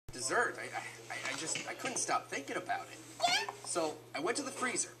dessert. I couldn't stop thinking about it. Yeah? So I went to the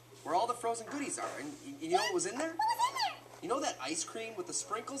freezer where all the frozen goodies are, and you know what was in there? What was in there? You know that ice cream with the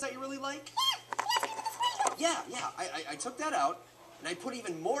sprinkles that you really like? Yeah, the ice cream with the sprinkles. Yeah. I took that out, and I put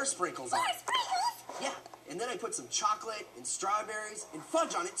even more sprinkles on More it. sprinkles? Yeah, and then I put some chocolate and strawberries and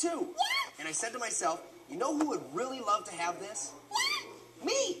fudge on it too. Yeah? And I said to myself, you know who would really love to have this? Yeah?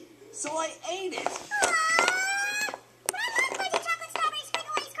 Me! So I ate it. Aww! I love fudgy chocolate strawberry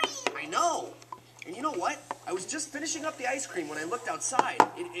sprinkle ice cream. I know. And you know what? I was just finishing up the ice cream when I looked outside.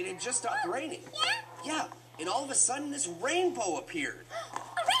 It had just stopped raining. Yeah? Yeah, and all of a sudden this rainbow appeared. A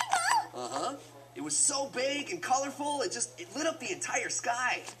rainbow? Uh-huh. It was so big and colorful, it lit up the entire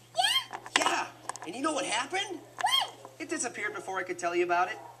sky. Yeah? Yeah, and you know what happened? What? It disappeared before I could tell you about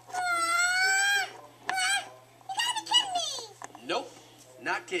it. You gotta be kidding me. Nope,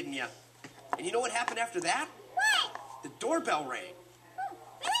 not kidding ya. And you know what happened after that? What? The doorbell rang. Oh,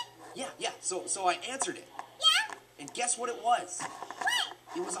 really? Yeah, so I answered it. Yeah? And guess what it was? What?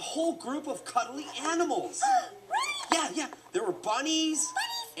 It was a whole group of cuddly animals. Really? Yeah, there were bunnies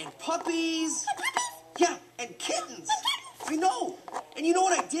and puppies. And puppies? Yeah, and kittens. I know. And you know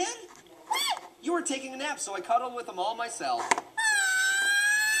what I did? What? You were taking a nap, so I cuddled with them all myself.